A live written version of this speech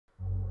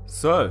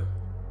So,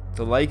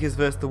 the Lakers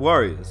versus the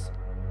Warriors.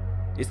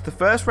 It's the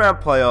first round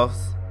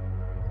playoffs,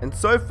 and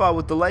so far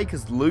with the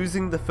Lakers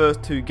losing the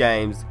first two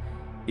games,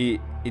 it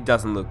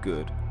doesn't look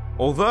good.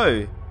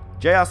 Although,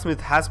 J.R.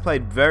 Smith has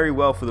played very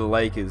well for the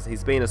Lakers,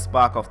 he's been a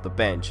spark off the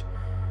bench.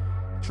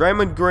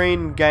 Draymond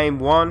Green, game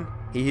 1,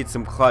 he hit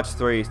some clutch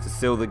threes to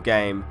seal the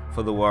game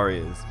for the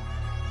Warriors.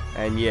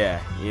 And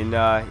yeah,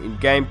 in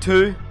game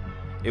 2,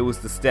 it was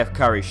the Steph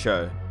Curry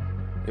show.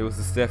 It was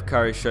the Steph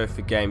Curry show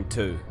for game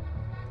 2.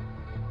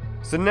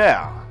 So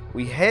now,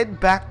 we head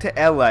back to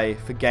LA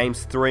for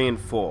games 3 and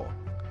 4.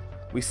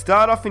 We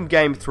start off in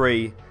game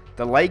 3,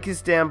 the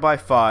Lakers down by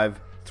 5,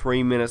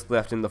 3 minutes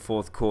left in the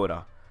fourth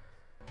quarter.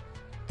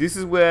 This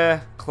is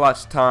where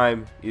clutch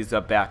time is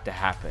about to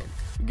happen.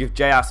 We give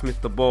J.R.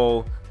 Smith the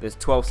ball, there's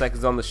 12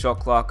 seconds on the shot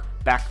clock,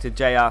 back to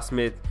J.R.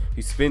 Smith,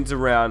 who spins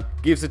around,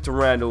 gives it to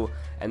Randle,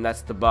 and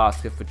that's the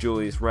basket for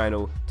Julius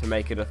Randle to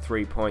make it a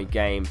 3-point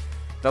game.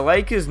 The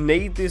Lakers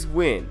need this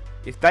win.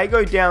 If they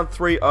go down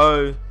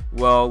 3-0,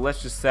 well,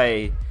 let's just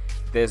say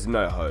there's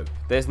no hope.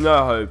 There's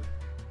no hope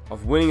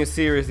of winning a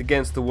series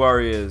against the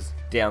Warriors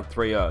down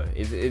 3-0.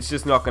 It's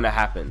just not going to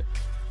happen.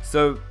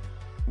 So,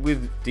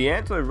 with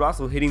D'Angelo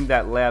Russell hitting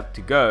that layup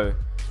to go,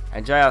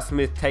 and J.R.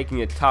 Smith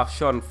taking a tough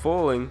shot and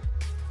falling,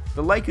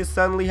 the Lakers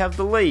suddenly have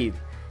the lead.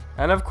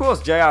 And of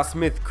course, J.R.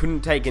 Smith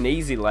couldn't take an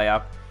easy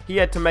layup. He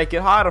had to make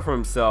it harder for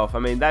himself. I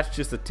mean, that's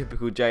just a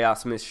typical J.R.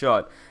 Smith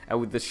shot. And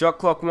with the shot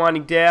clock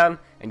winding down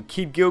and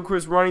Kid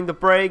Gilchrist running the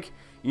break,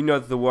 you know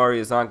that the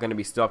Warriors aren't going to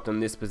be stopped on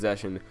this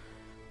possession.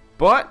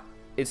 But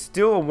it's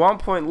still a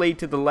 1-point lead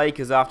to the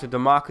Lakers after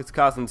DeMarcus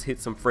Cousins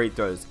hit some free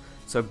throws.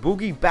 So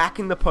Boogie back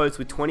in the post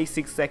with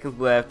 26 seconds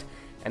left,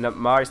 and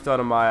Amar'e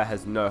Stoudemire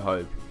has no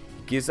hope.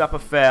 He gives up a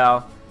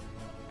foul,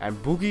 and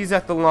Boogie's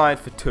at the line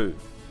for 2.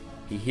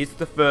 He hits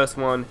the first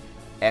one,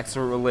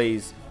 excellent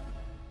release,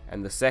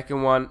 and the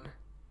second one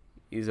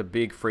is a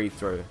big free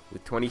throw.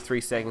 With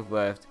 23 seconds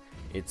left,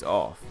 it's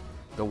off.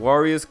 The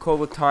Warriors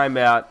call a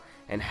timeout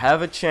and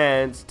have a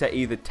chance to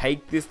either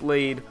take this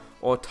lead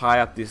or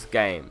tie up this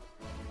game.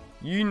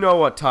 You know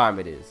what time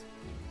it is.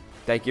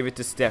 They give it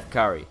to Steph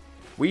Curry.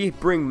 We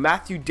bring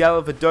Matthew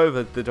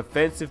Dellavedova, the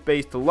defensive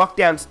beast, to lock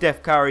down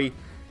Steph Curry,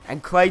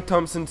 and Klay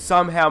Thompson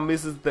somehow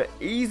misses the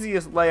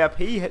easiest layup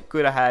he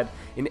could have had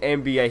in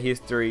NBA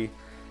history.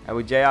 And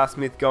with J.R.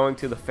 Smith going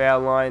to the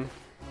foul line,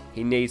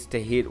 he needs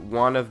to hit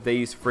one of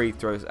these free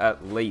throws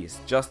at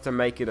least, just to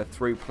make it a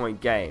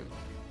 3-point game.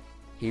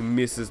 He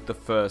misses the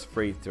first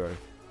free throw,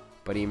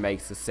 but he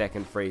makes the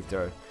second free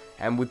throw.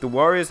 And with the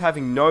Warriors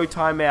having no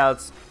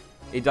timeouts,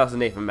 it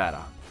doesn't even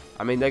matter.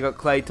 I mean, they got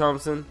Klay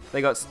Thompson,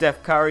 they got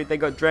Steph Curry, they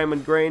got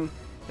Draymond Green.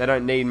 They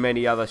don't need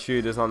many other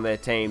shooters on their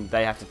team.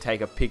 They have to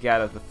take a pick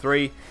out of the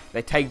 3.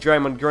 They take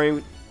Draymond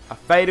Green, a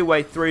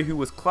fadeaway 3 who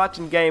was clutch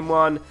in game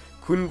 1,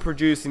 couldn't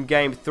produce in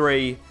game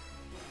 3.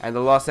 And the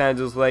Los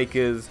Angeles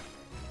Lakers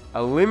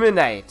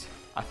eliminate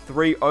a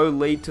 3-0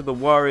 lead to the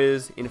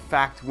Warriors, in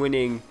fact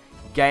winning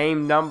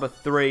game number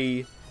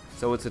 3.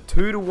 So it's a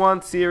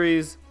 2-1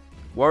 series.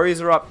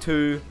 Warriors are up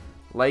 2,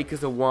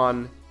 Lakers are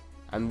 1,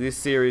 and this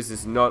series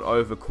is not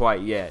over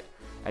quite yet.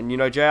 And you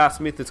know, J.R.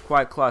 Smith is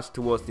quite clutch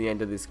towards the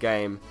end of this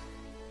game.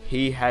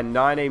 He had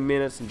 19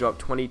 minutes and dropped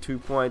 22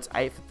 points,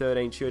 8 for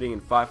 13 shooting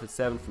and 5 for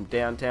 7 from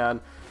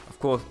downtown. Of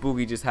course,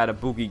 Boogie just had a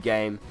Boogie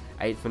game,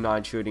 8 for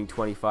 9 shooting,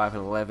 25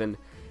 and 11.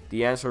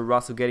 D'Angelo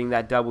Russell getting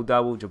that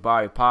double-double,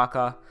 Jabari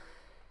Parker.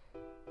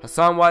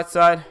 Hassan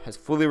Whiteside has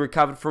fully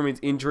recovered from his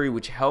injury,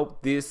 which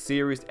helped this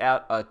series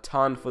out a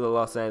ton for the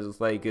Los Angeles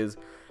Lakers.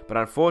 But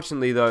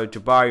unfortunately though,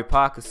 Jabari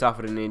Parker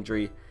suffered an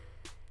injury.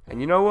 And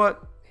you know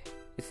what?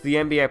 It's the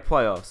NBA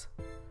playoffs.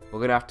 We're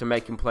going to have to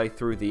make him play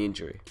through the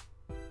injury.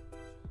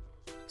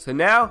 So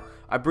now,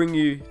 I bring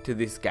you to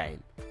this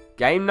game.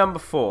 Game number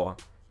 4.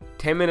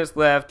 10 minutes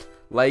left.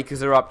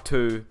 Lakers are up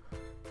 2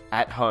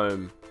 at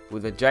home.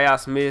 With a J.R.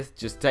 Smith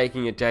just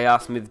taking a J.R.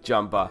 Smith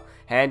jumper.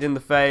 Hand in the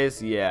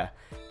face, yeah,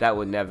 that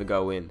would never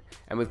go in.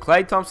 And with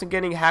Klay Thompson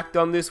getting hacked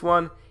on this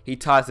one, he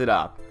ties it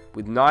up.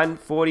 With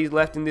 9:40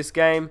 left in this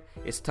game,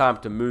 it's time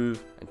to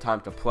move and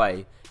time to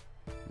play.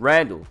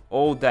 Randle,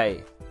 all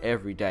day,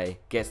 every day,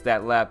 gets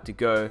that lab to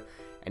go,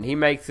 and he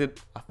makes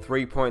it a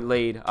 3-point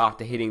lead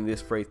after hitting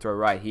this free throw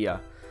right here.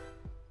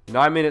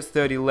 9 minutes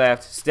 30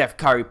 left. Steph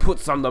Curry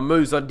puts on the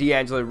moves on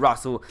D'Angelo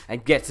Russell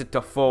and gets it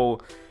to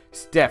fall.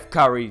 Steph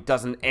Curry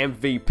does an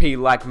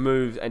MVP-like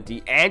move, and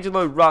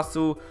D'Angelo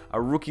Russell, a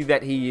rookie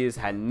that he is,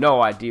 had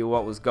no idea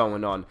what was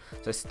going on.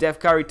 So Steph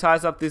Curry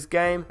ties up this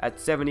game at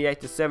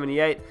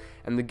 78-78,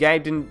 and the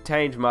game didn't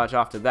change much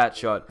after that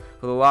shot.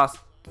 For the last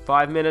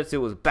 5 minutes, it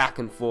was back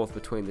and forth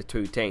between the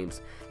two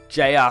teams.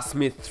 J.R.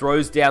 Smith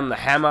throws down the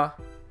hammer,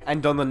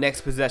 and on the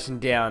next possession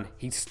down,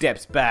 he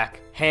steps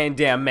back, hand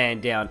down,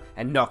 man down,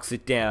 and knocks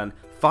it down.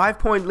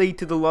 5-point lead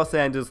to the Los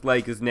Angeles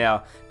Lakers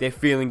now. They're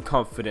feeling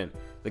confident.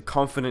 The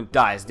confidence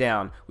dies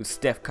down with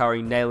Steph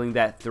Curry nailing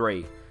that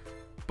 3.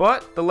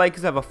 But the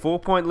Lakers have a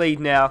 4-point lead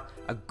now.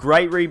 A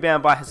great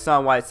rebound by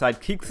Hassan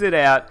Whiteside, kicks it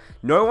out.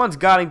 No one's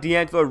guarding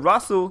D'Angelo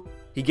Russell.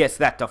 He gets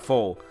that to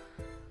fall.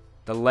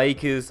 The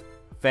Lakers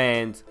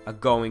fans are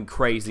going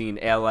crazy in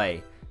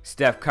LA.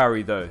 Steph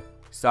Curry, though,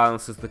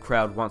 silences the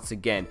crowd once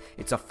again.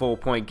 It's a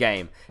 4-point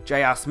game.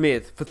 J.R.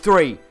 Smith for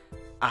 3.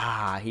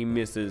 He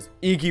misses.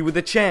 Iggy with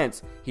a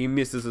chance. He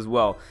misses as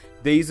well.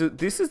 This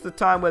is the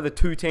time where the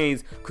two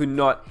teams could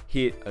not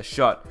hit a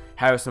shot.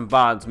 Harrison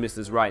Barnes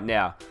misses right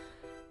now.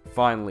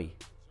 Finally,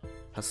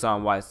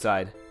 Hassan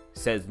Whiteside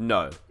says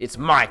no. It's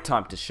my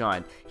time to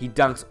shine. He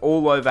dunks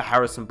all over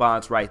Harrison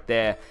Barnes right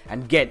there.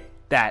 And get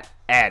that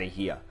out of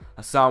here.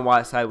 Hassan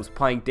Whiteside was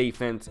playing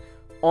defense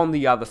on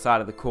the other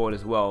side of the court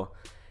as well.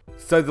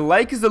 So the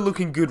Lakers are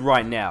looking good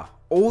right now.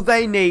 All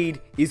they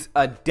need is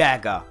a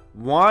dagger.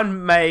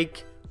 One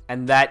make,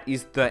 and that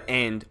is the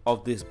end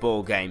of this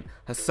ball game.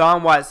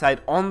 Hassan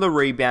Whiteside on the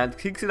rebound,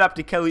 kicks it up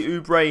to Kelly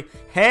Oubre,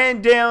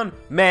 hand down,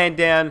 man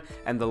down,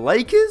 and the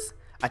Lakers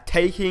are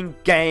taking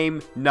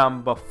game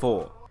number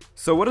 4.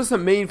 So what does it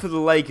mean for the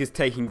Lakers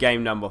taking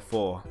game number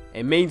 4?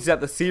 It means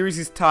that the series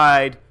is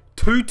tied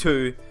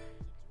 2-2,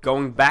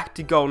 going back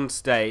to Golden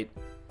State.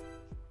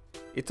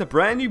 It's a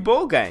brand new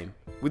ball game.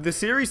 With the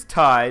series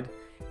tied,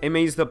 it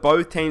means that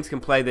both teams can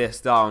play their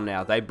style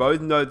now. They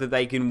both know that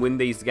they can win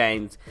these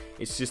games.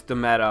 It's just a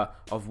matter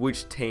of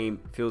which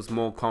team feels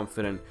more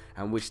confident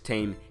and which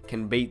team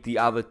can beat the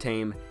other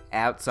team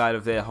outside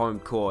of their home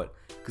court.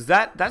 Because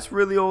that's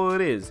really all it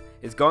is.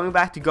 It's going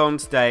back to Golden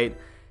State,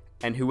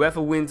 and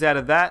whoever wins out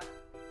of that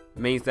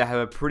means they have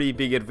a pretty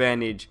big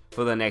advantage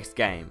for the next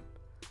game.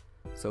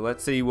 So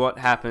let's see what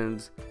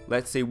happens.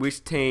 Let's see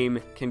which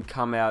team can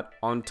come out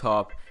on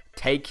top,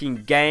 taking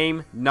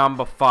game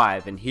number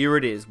 5. And here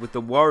it is, with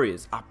the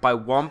Warriors up by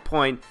 1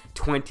 point,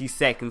 20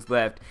 seconds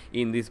left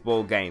in this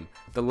ball game.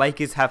 The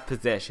Lakers have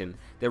possession.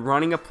 They're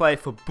running a play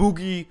for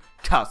Boogie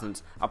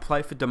Cousins, a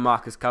play for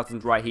DeMarcus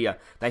Cousins right here.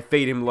 They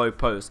feed him low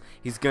post.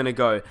 He's gonna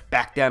go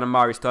back down to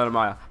Murray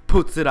Stoudemire,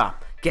 puts it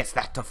up, gets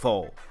that to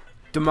fall.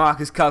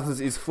 DeMarcus Cousins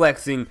is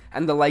flexing,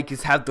 and the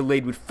Lakers have the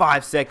lead with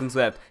 5 seconds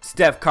left.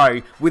 Steph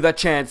Curry with a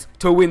chance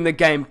to win the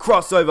game.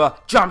 Crossover,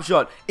 jump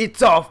shot,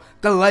 it's off.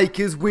 The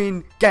Lakers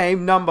win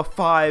game number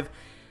 5.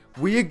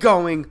 We are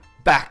going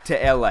back to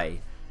LA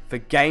for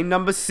game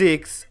number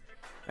 6.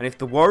 And if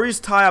the Warriors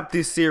tie up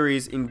this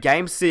series in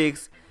game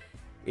 6,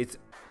 it's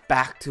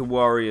back to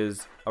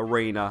Warriors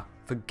Arena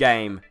for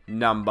game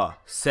number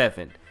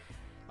 7.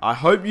 I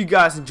hope you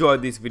guys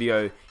enjoyed this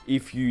video.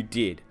 If you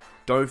did,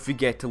 don't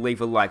forget to leave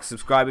a like,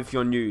 subscribe if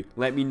you're new,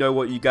 let me know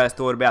what you guys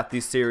thought about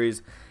this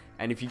series,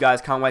 and if you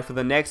guys can't wait for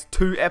the next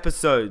 2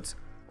 episodes,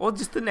 or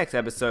just the next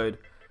episode,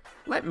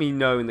 let me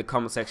know in the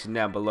comment section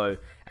down below.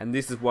 And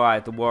this is why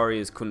the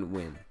Warriors couldn't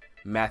win.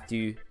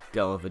 Matthew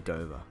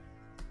Dellavedova.